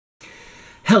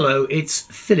Hello, it's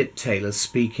Philip Taylor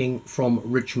speaking from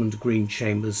Richmond Green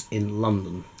Chambers in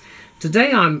London.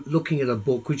 Today I'm looking at a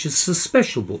book which is a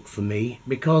special book for me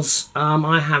because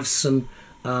I have some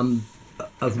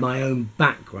of my own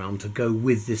background to go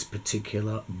with this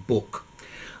particular book.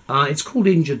 It's called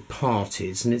Injured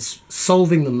Parties and it's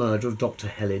solving the murder of Doctor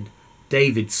Helen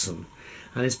Davidson,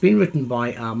 and it's been written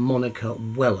by Monica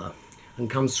Weller and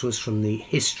comes to us from the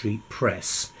History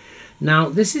Press. Now,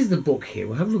 this is the book here.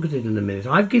 We'll have a look at it in a minute.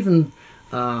 I've given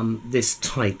this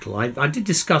title. I did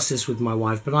discuss this with my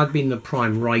wife, but I've been the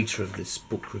prime writer of this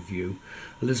book review.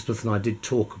 Elizabeth and I did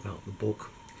talk about the book.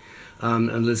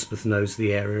 And Elizabeth knows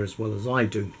the area as well as I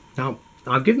do. Now,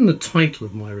 I've given the title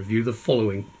of my review the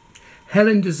following: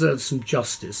 Helen Deserves Some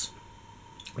Justice,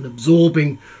 an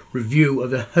absorbing review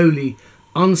of a wholly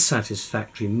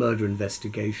unsatisfactory murder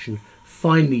investigation,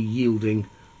 finally yielding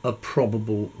a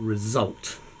probable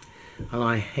result. And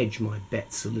I hedge my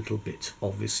bets a little bit,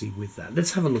 obviously, with that.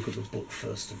 Let's have a look at the book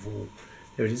first of all.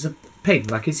 There it is, a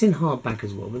paperback. It's in hardback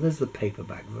as well, but there's the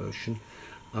paperback version.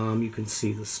 You can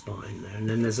see the spine there, and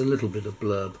then there's a little bit of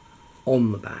blurb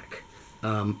on the back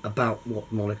about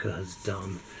what Monica has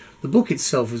done. The book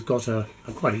itself has got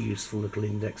quite a useful little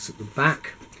index at the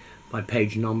back by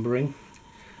page numbering,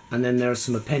 and then there are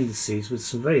some appendices with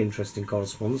some very interesting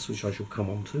correspondence, which I shall come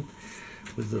on to,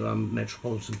 with the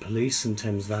Metropolitan Police and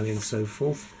Thames Valley and so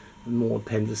forth, and more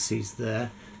appendices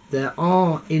there. There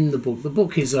are in the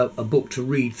book is a book to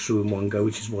read through in one go,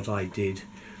 which is what I did,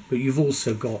 but you've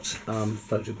also got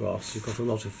photographs. You've got a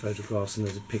lot of photographs, and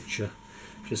there's a picture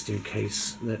just in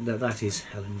case. That is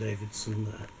Helen Davidson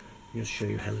there. I'll just show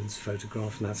you Helen's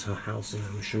photograph, and that's her house in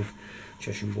Amersham,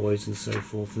 Cheshire Boys and so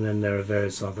forth, and then there are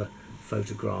various other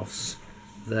photographs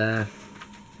there,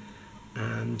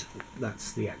 and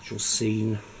that's the actual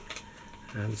scene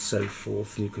and so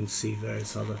forth, and you can see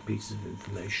various other pieces of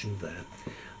information there.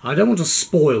 I don't want to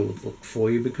spoil the book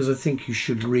for you because I think you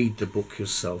should read the book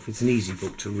yourself. It's an easy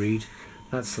book to read.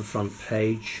 That's the front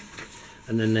page,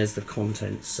 and then there's the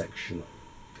contents section,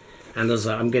 and as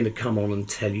I'm going to come on and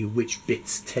tell you which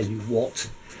bits tell you what,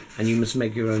 and you must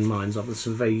make your own minds up with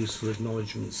some very useful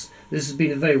acknowledgements. This has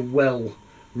been a very well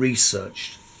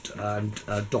researched and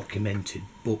documented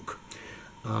book,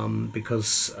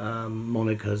 because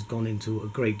Monica has gone into a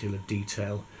great deal of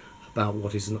detail about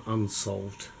what is an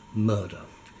unsolved murder.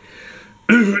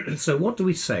 So what do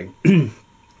we say?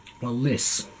 Well,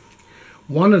 this.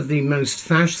 One of the most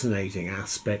fascinating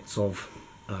aspects of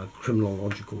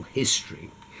criminological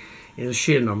history is a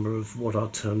sheer number of what are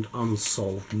termed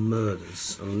unsolved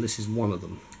murders, and this is one of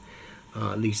them.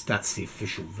 At least that's the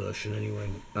official version anyway.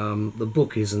 The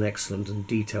book is an excellent and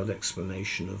detailed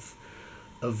explanation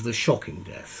of the shocking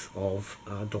death of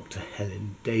Dr.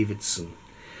 Helen Davidson.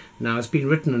 Now, it's been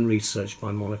written and researched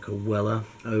by Monica Weller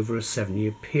over a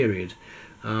 7-year period.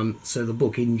 So the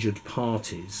book Injured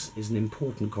Parties is an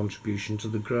important contribution to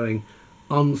the growing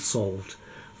unsolved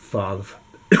file of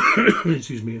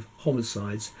excuse me, of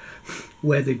homicides,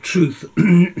 where the truth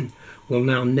will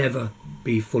now never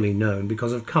be fully known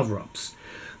because of cover-ups.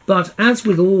 But as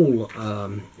with all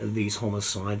of these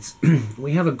homicides,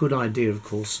 we have a good idea, of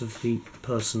course, of the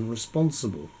person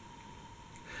responsible.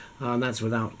 And that's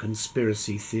without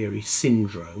conspiracy theory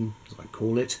syndrome, as I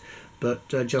call it, but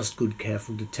just good,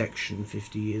 careful detection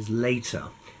 50 years later.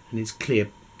 And it's clear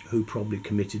who probably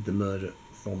committed the murder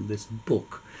from this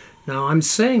book. Now, I'm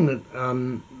saying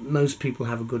that most people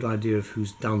have a good idea of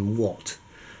who's done what,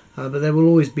 but there will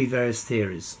always be various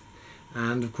theories.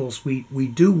 And of course we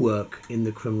do work in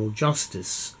the criminal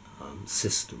justice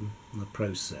system, the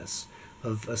process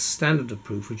of a standard of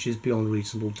proof which is beyond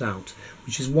reasonable doubt,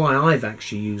 which is why I've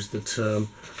actually used the term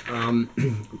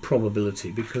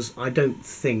probability, because I don't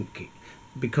think,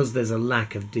 because there's a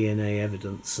lack of DNA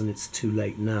evidence and it's too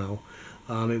late now,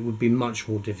 it would be much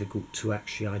more difficult to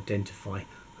actually identify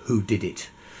who did it.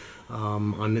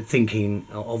 I'm thinking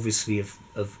obviously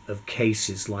of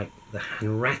cases like the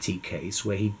Hanratty case,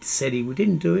 where he said he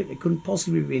didn't do it, it couldn't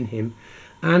possibly have been him,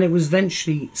 and it was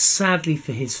eventually, sadly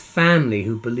for his family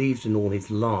who believed in all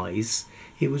his lies,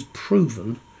 it was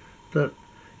proven that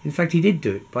in fact he did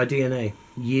do it by DNA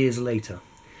years later.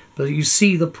 But you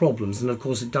see the problems, and of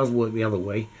course it does work the other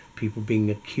way, people being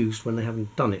accused when they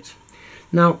haven't done it.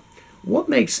 Now, what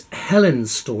makes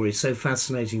Helen's story so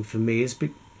fascinating for me is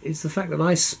the fact that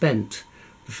I spent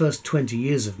the first 20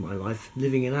 years of my life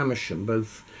living in Amersham,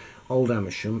 both Old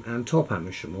Amersham and Top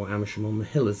Amersham, or Amersham on the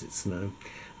Hill as it's known.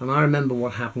 And I remember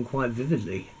what happened quite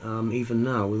vividly, even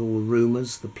now, with all the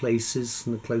rumours, the places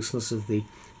and the closeness of the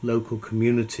local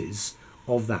communities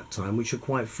of that time, which are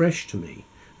quite fresh to me,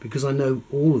 because I know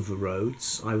all of the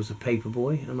roads. I was a paper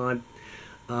boy, and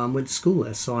went to school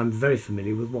there, so I'm very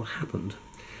familiar with what happened.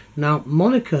 Now,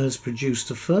 Monica has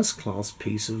produced a first-class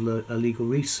piece of legal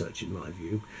research, in my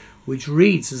view, which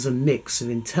reads as a mix of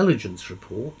intelligence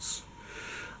reports,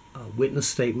 witness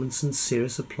statements and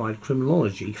serious applied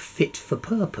criminology fit for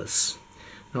purpose.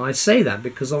 Now, I say that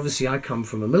because obviously I come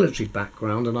from a military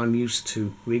background and I'm used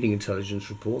to reading intelligence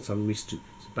reports. I'm used to,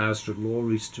 as a barrister at law,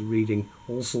 used to reading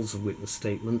all sorts of witness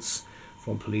statements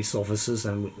from police officers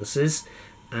and witnesses,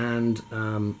 and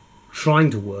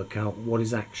trying to work out what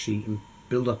is actually, and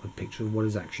build up a picture of what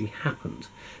has actually happened.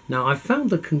 Now, I found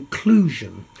the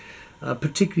conclusion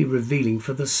particularly revealing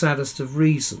for the saddest of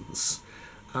reasons.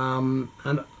 And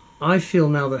I feel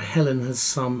now that Helen has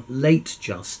some late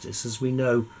justice, as we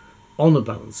know, on a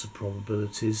balance of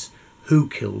probabilities, who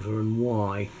killed her and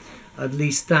why. At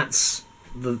least that's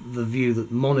the view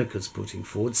that Monica's putting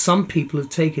forward. Some people have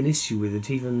taken issue with it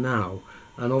even now,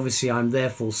 and obviously I'm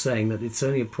therefore saying that it's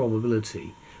only a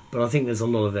probability, but I think there's a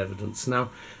lot of evidence. Now,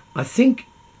 I think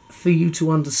for you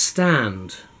to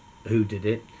understand who did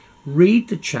it, read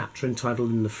the chapter entitled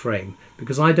In the Frame,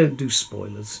 because I don't do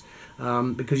spoilers,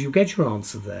 because you'll get your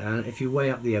answer there if you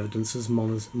weigh up the evidence as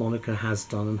Monica has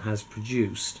done and has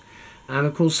produced. And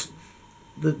of course,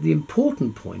 the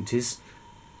important point is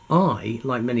I,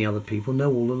 like many other people,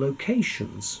 know all the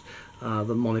locations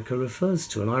that Monica refers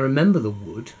to. And I remember the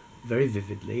wood very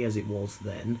vividly as it was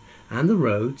then, and the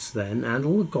roads then, and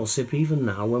all the gossip even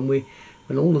now when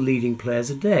all the leading players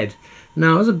are dead.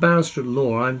 Now, as a barrister at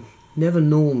law, I never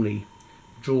normally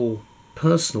draw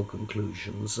personal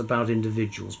conclusions about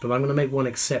individuals, but I'm going to make one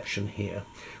exception here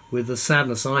with the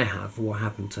sadness I have for what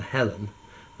happened to Helen,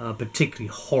 particularly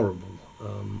horrible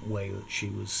way that she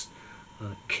was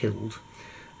killed,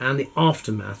 and the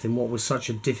aftermath in what was such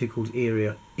a difficult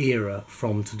era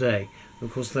from today.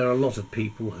 Of course, there are a lot of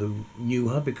people who knew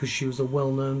her because she was a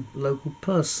well-known local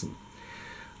person.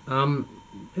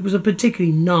 It was a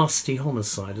particularly nasty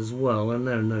homicide as well, and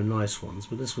there are no nice ones,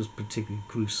 but this was particularly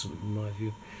gruesome in my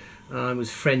view. It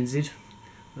was frenzied,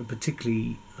 and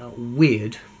particularly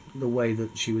weird the way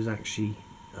that she was actually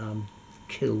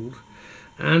killed.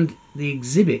 And the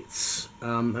exhibits,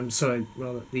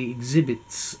 the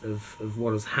exhibits of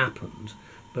what has happened,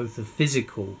 both the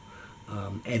physical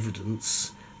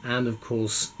evidence and, of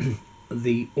course,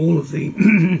 all of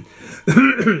the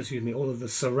all of the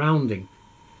surrounding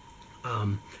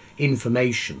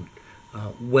information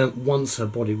once her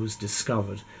body was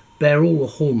discovered, bear all the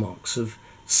hallmarks of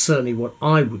certainly what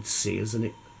I would see as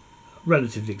a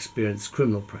relatively experienced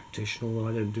criminal practitioner, although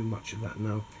I don't do much of that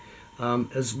now,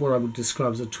 as what I would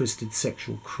describe as a twisted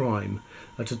sexual crime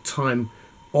at a time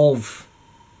of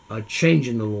a change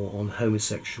in the law on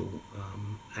homosexual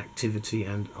activity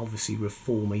and obviously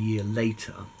reform a year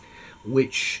later,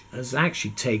 which has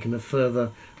actually taken a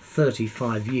further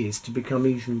 35 years to become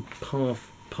even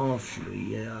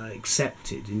partially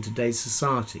accepted in today's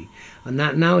society. And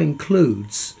that now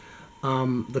includes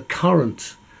the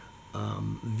current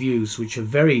views, which are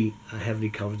very heavily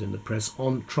covered in the press,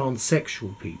 on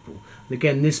transsexual people. And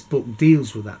again, this book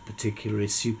deals with that particular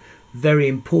issue very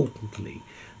importantly,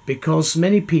 because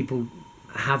many people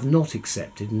have not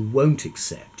accepted and won't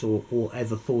accept or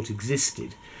ever thought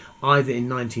existed, either in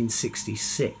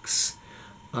 1966,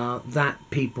 that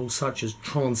people such as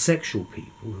transsexual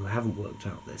people who haven't worked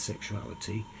out their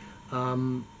sexuality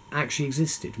actually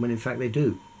existed, when in fact they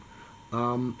do.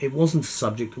 It wasn't a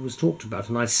subject that was talked about,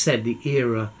 and I said the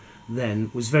era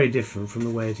then was very different from the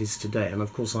way it is today. And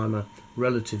of course I'm a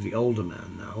relatively older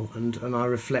man now, and I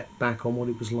reflect back on what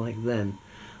it was like then.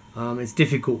 It's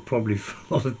difficult probably for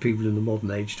a lot of people in the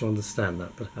modern age to understand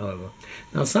that, but however.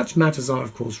 Now, such matters are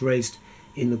of course raised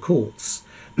in the courts,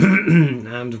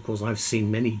 and of course I've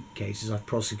seen many cases. I've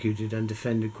prosecuted and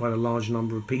defended quite a large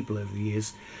number of people over the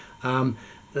years.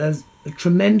 There's a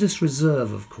tremendous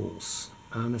reserve, of course,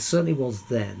 there certainly was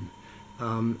then,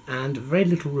 and very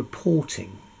little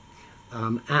reporting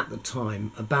at the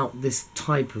time about this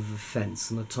type of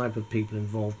offence and the type of people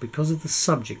involved because of the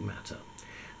subject matter.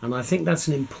 And I think that's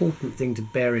an important thing to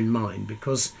bear in mind,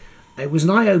 because it was an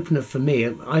eye-opener for me.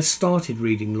 I started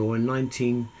reading law in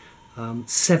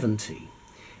 1970,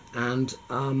 and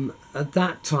at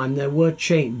that time there were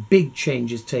big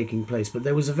changes taking place, but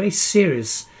there was a very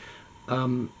serious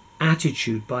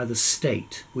attitude by the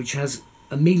state, which has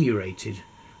ameliorated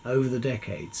over the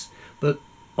decades. But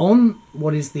on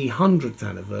what is the 100th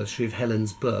anniversary of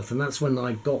Helen's birth, and that's when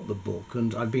I got the book,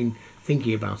 and I've been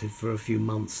thinking about it for a few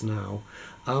months now,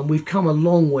 we've come a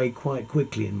long way quite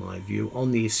quickly, in my view,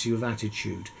 on the issue of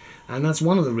attitude. And that's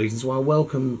one of the reasons why I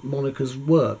welcome Monica's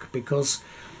work, because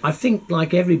I think,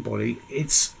 like everybody,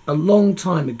 it's a long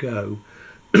time ago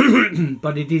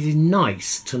But it is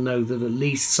nice to know that at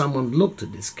least someone looked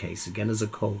at this case again as a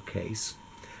cold case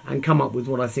and come up with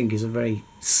what I think is a very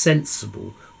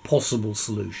sensible possible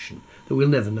solution, that we'll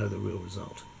never know the real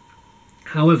result.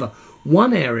 However,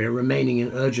 one area remaining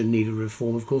in urgent need of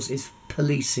reform, of course, is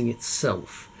policing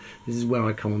itself. This is where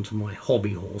I come onto my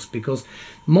hobby horse, because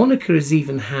Monica is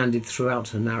even-handed throughout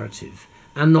her narrative,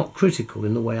 and not critical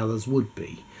in the way others would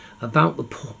be, about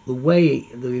the way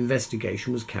the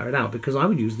investigation was carried out, because I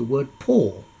would use the word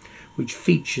poor, which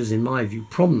features, in my view,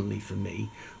 prominently for me,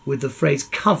 with the phrase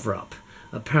cover-up,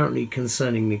 apparently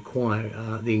concerning the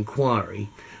inquiry,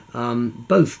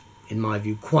 both, in my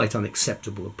view, quite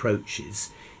unacceptable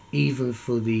approaches, even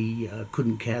for the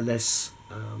couldn't care less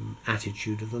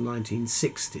attitude of the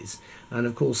 1960s. And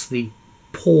of course the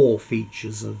poor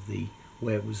features of the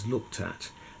where it was looked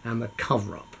at and the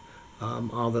cover-up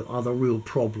are the real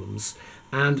problems.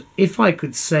 And if I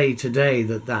could say today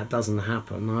that that doesn't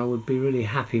happen, I would be a really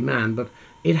happy man, but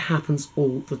it happens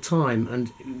all the time, and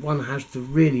one has to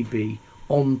really be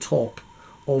on top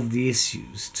of the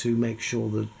issues to make sure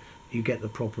that you get the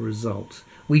proper result.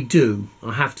 We do,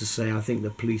 I have to say, I think the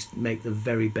police make the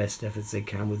very best efforts they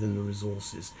can within the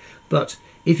resources. But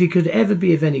if it could ever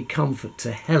be of any comfort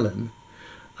to Helen,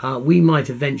 we might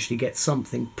eventually get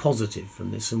something positive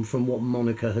from this and from what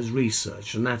Monica has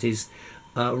researched, and that is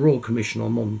Royal Commission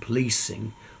on Modern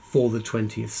Policing for the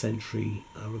 20th century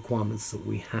requirements that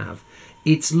we have.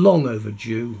 It's long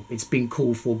overdue. It's been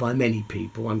called for by many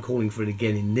people. I'm calling for it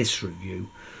again in this review.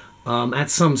 At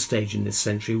some stage in this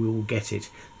century we will get it,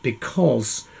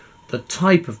 because the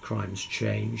type of crimes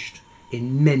changed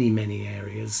in many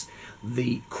areas.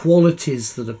 The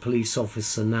qualities that a police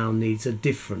officer now needs are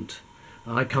different.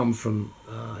 I come from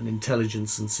an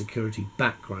intelligence and security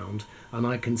background, and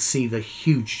I can see the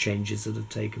huge changes that have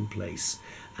taken place,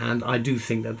 and I do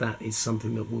think that that is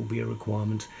something that will be a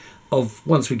requirement of,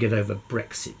 once we get over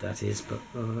Brexit, that is, but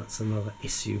that's another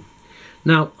issue.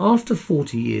 Now, after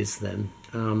 40 years then,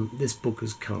 this book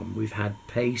has come. We've had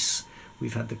PACE,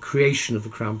 we've had the creation of the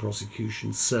Crown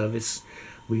Prosecution Service,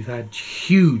 we've had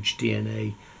huge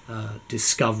DNA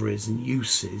discoveries and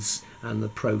uses and the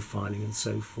profiling and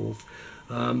so forth,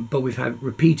 but we've had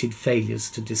repeated failures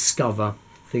to discover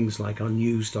things like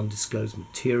unused, undisclosed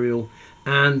material,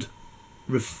 and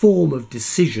reform of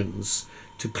decisions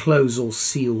to close or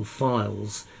seal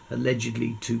files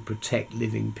allegedly to protect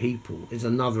living people is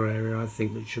another area I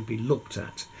think that should be looked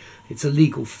at. It's a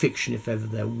legal fiction, if ever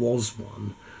there was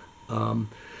one,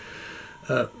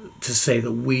 to say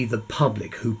that we, the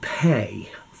public, who pay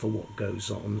for what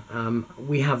goes on,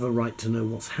 we have a right to know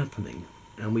what's happening,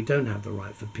 and we don't have the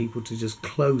right for people to just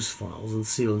close files and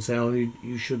seal and say, oh,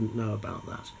 you shouldn't know about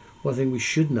that. Well, I think we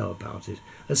should know about it,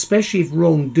 especially if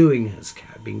wrongdoing has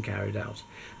been carried out.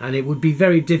 And it would be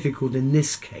very difficult in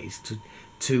this case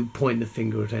to point the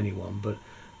finger at anyone, but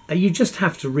you just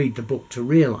have to read the book to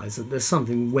realise that there's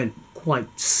something went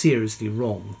quite seriously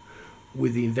wrong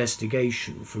with the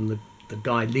investigation from the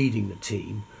guy leading the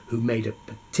team, who made a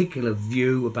particular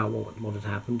view about what had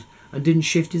happened and didn't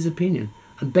shift his opinion,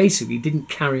 and basically didn't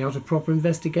carry out a proper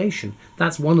investigation.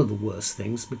 That's one of the worst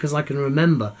things, because I can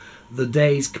remember the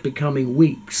days becoming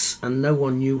weeks and no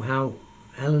one knew how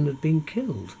Helen had been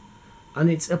killed. And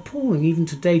it's appalling even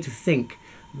today to think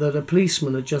that a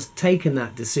policeman had just taken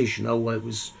that decision. Oh, well,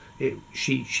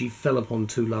 she fell upon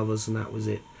two lovers and that was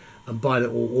it. And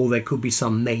or there could be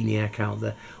some maniac out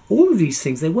there. All of these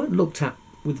things, they weren't looked at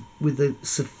with a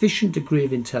sufficient degree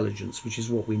of intelligence, which is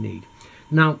what we need.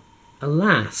 Now,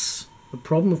 alas, the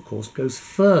problem, of course, goes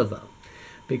further,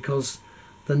 because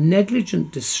the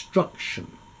negligent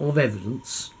destruction of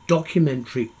evidence,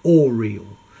 documentary or real,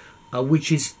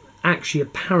 which is actually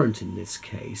apparent in this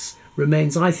case,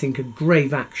 remains, I think, a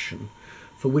grave action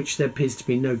for which there appears to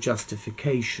be no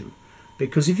justification.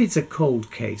 Because if it's a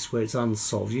cold case where it's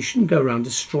unsolved, you shouldn't go around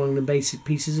destroying the basic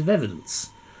pieces of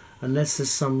evidence unless there's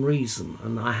some reason.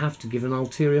 And I have to give an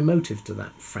ulterior motive to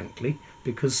that, frankly,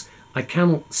 because I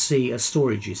cannot see a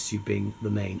storage issue being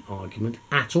the main argument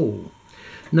at all.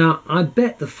 Now, I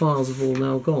bet the files have all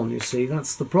now gone, you see,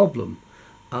 that's the problem.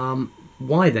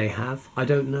 Why they have, I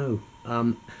don't know.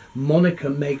 Monica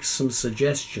makes some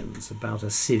suggestions about a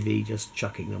civvy just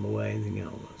chucking them away and thinking,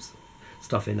 oh, that's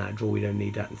stuff in that drawer, we don't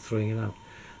need that, and throwing it out.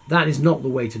 That is not the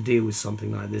way to deal with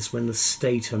something like this when the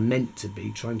state are meant to be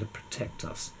trying to protect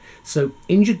us. So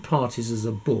Injured Parties as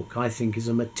a book, I think, is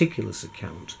a meticulous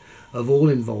account of all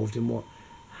involved in what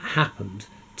happened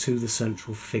to the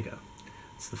central figure.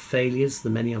 It's the failures, the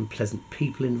many unpleasant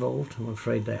people involved, I'm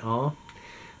afraid they are,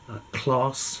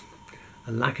 class,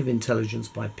 a lack of intelligence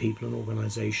by people and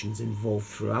organisations involved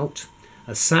throughout,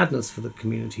 a sadness for the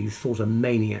community who thought a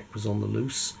maniac was on the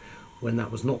loose, when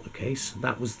that was not the case.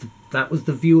 That was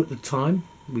the view at the time.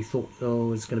 We thought,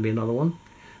 oh, it's going to be another one.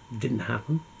 It didn't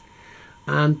happen.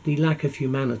 And the lack of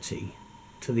humanity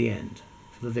to the end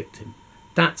for the victim.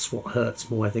 That's what hurts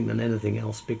more, I think, than anything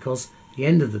else, because at the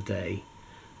end of the day,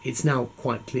 it's now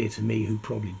quite clear to me who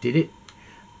probably did it,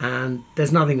 and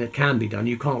there's nothing that can be done.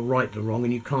 You can't right the wrong,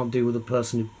 and you can't deal with the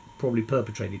person who probably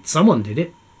perpetrated it. Someone did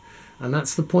it, and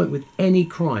that's the point with any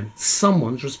crime.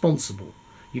 Someone's responsible.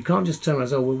 You can't just turn around and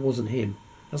say, oh, it wasn't him.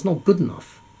 That's not good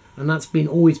enough. And that's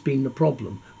always been the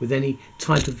problem with any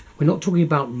type of... We're not talking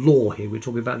about law here. We're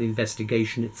talking about the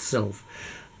investigation itself.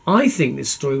 I think this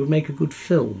story would make a good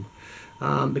film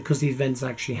because the events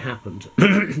actually happened.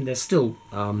 They're still...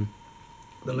 the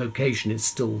location is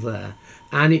still there.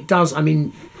 And it does... I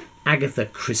mean, Agatha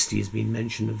Christie has been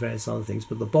mentioned and various other things,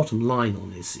 but the bottom line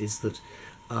on this is that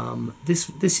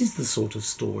this is the sort of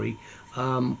story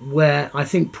where I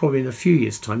think probably in a few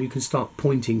years' time you can start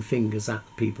pointing fingers at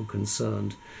the people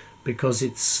concerned, because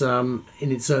it's in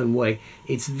its own way,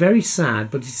 it's very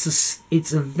sad, but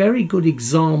it's a very good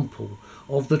example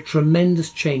of the tremendous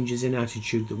changes in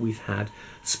attitude that we've had,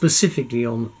 specifically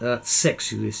on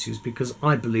sexual issues, because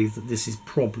I believe that this is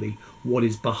probably what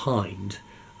is behind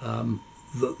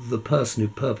the person who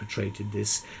perpetrated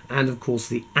this, and of course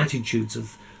the attitudes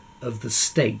of the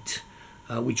state,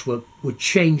 which were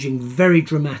changing very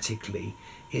dramatically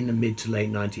in the mid to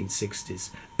late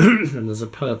 1960s. And as a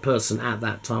person at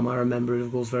that time, I remember it,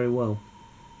 of course, very well.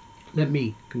 Let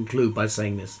me conclude by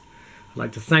saying this. I'd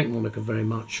like to thank Monica very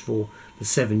much for the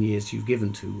 7 years you've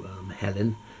given to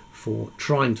Helen for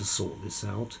trying to sort this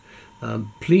out.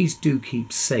 Please do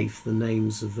keep safe the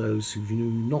names of those who you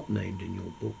not named in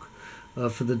your book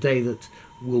for the day that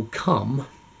will come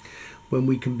when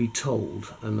we can be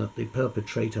told and that the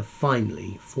perpetrator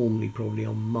finally, formally probably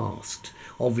unmasked.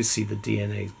 Obviously the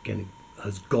DNA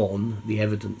has gone, the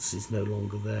evidence is no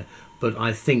longer there, but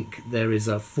I think there is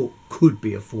could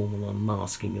be a formal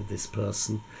unmasking of this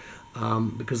person,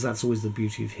 because that's always the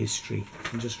beauty of history.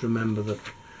 And just remember that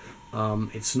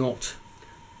it's not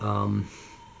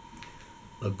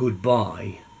a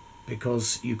goodbye,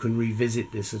 because you can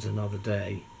revisit this at another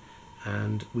day,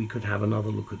 and we could have another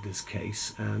look at this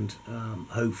case, and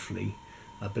hopefully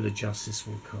a bit of justice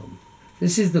will come.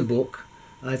 This is the book.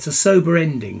 It's a sober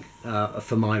ending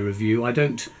for my review. I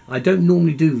don't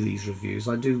normally do these reviews.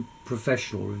 I do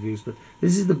professional reviews, but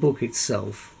this is the book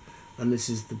itself, and this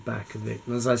is the back of it.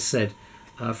 And as I said,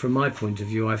 from my point of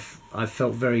view, I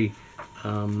felt very,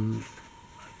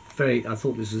 I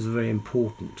thought this was a very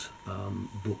important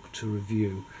book to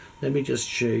review. Let me just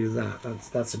show you that.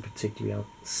 That's a particularly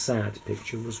sad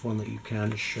picture. It was one that you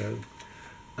can show.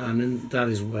 And then that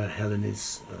is where Helen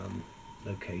is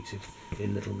located,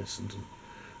 in Little Missenden.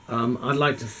 I'd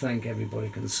like to thank everybody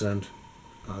concerned.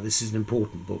 This is an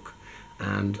important book,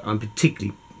 and I'm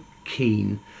particularly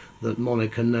keen that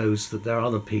Monica knows that there are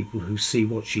other people who see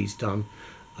what she's done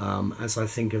as, I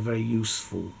think, a very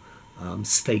useful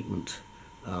statement,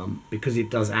 because it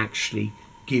does actually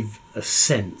give a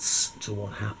sense to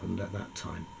what happened at that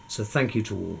time. So thank you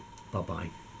to all. Bye-bye.